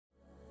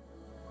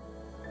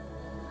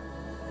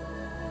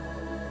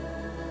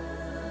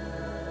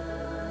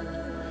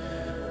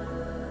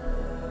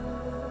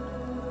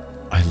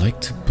I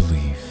like to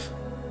believe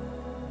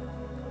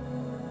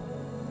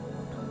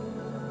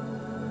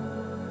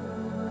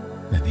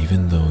that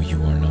even though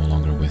you are no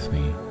longer with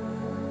me,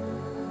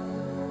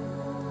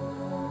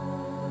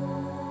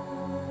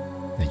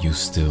 that you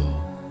still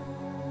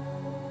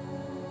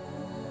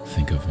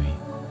think of me.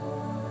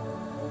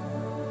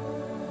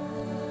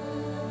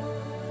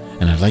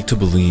 And I'd like to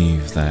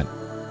believe that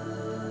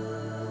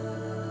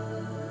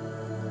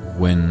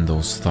when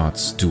those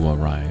thoughts do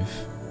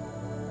arrive,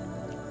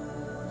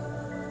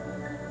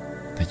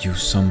 that you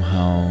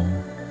somehow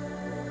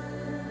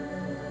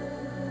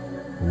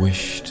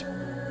wished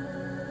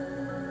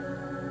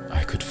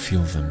I could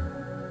feel them,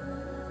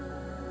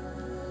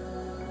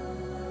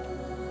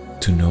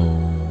 to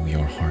know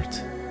your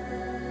heart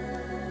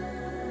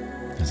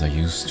as I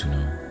used to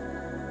know.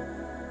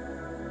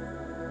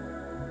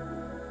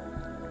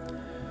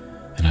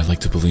 And I'd like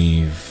to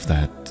believe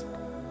that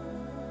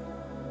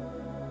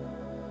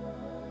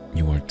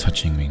you are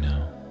touching me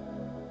now,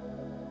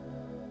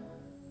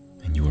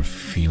 and you are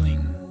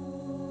feeling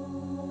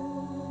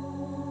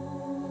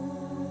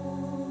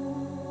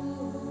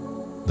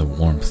the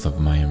warmth of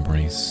my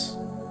embrace.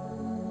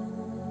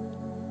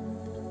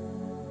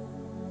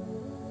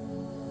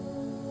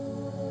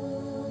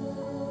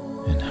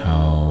 And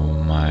how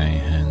my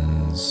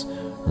hands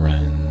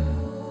ran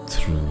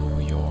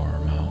through your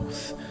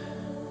mouth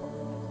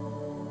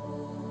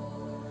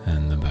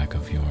and the back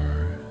of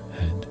your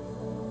head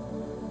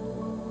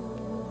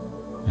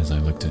as I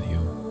looked at you.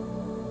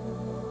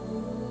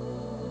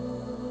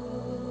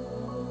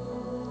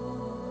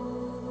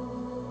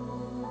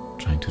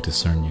 Trying to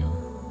discern you,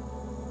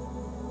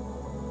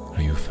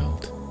 how you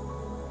felt.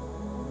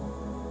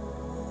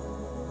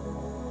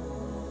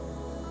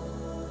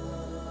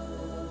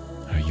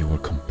 How you were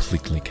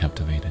completely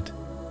captivated.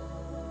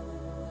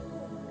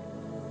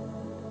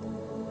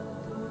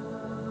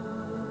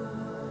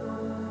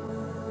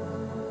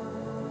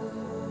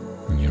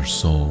 And your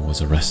soul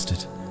was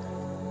arrested.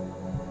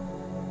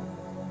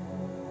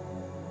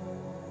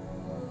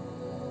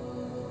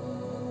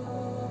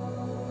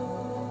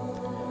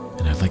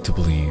 And I'd like to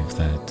believe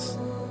that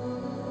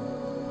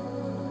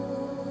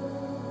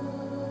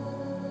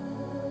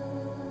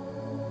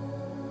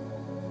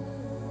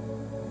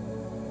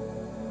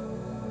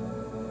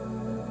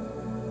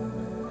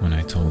when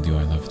I told you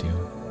I loved you,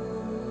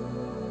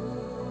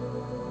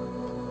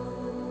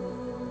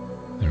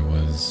 there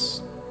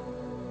was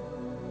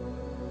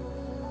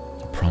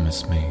a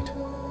promise made.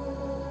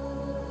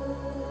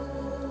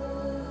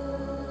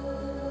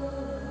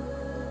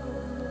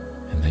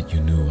 And that you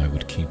knew I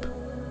would keep.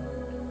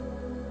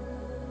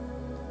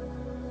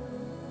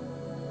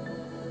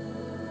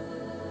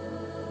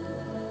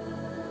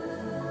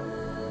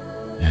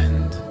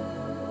 And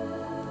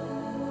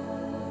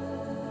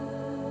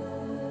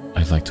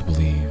I'd like to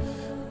believe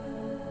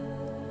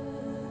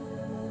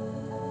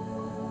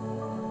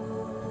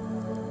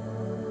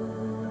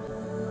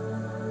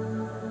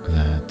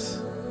that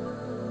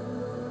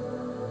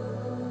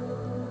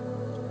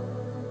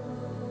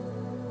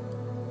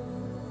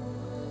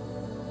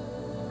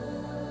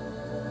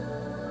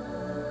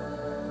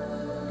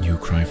you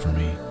cry for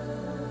me.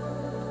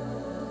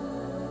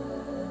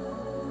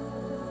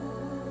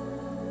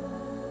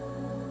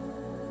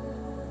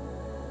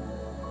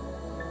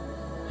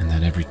 And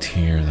that every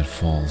tear that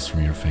falls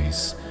from your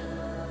face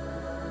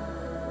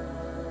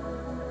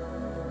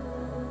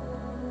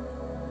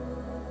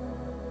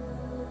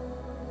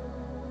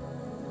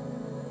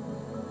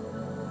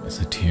is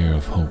a tear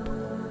of hope,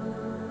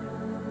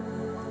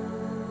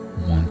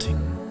 wanting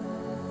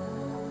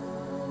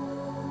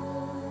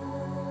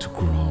to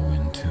grow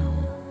into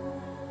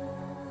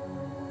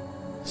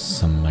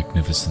some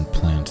magnificent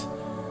plant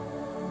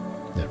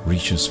that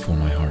reaches for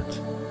my heart.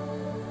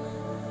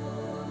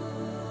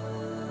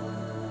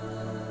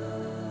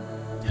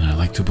 And I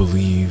like to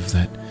believe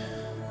that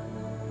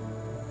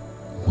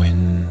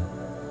when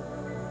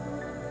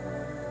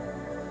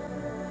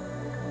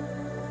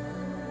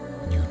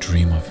you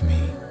dream of me,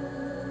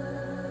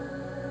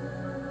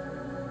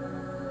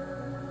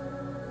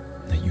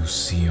 that you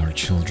see our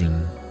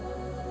children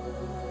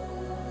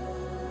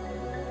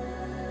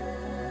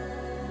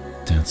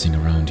dancing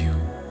around you,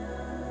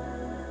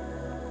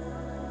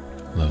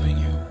 loving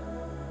you,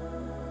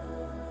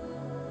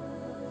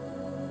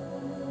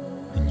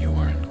 and you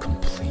are in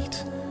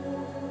complete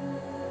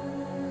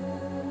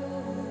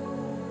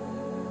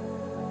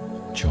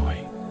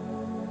joy.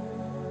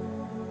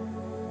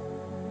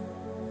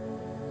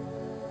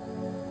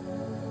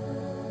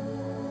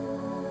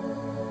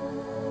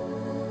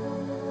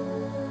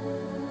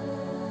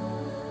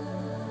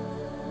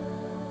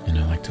 And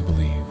I like to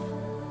believe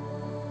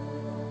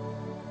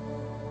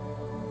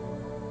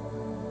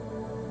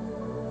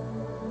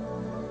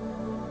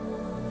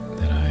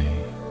that I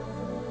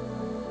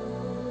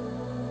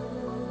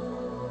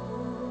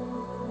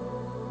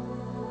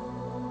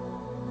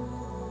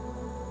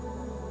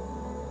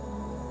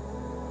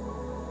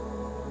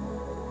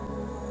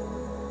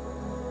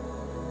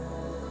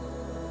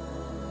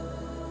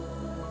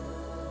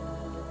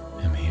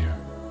am here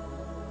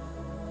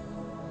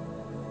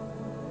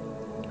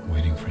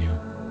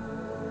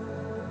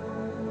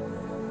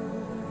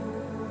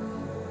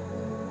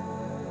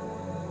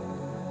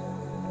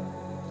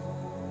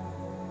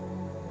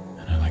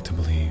like to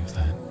believe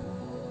that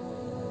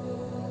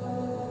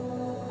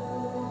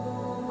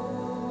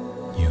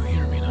you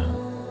hear me now.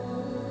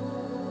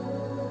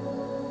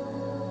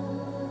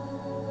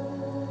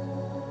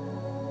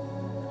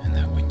 And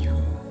that when you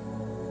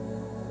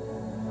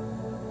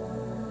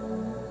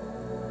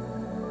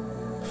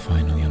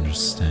finally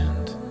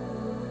understand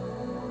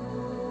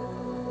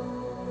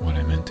what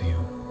I meant to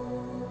you,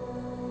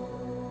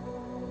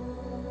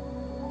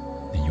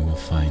 then you will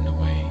find a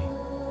way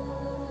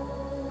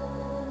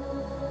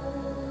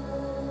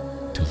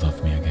to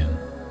love me again.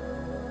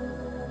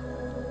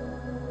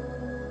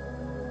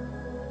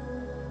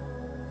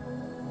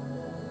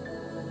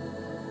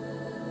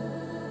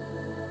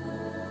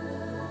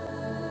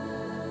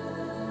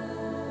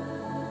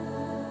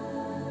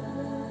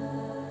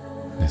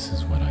 This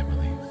is what I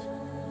believe.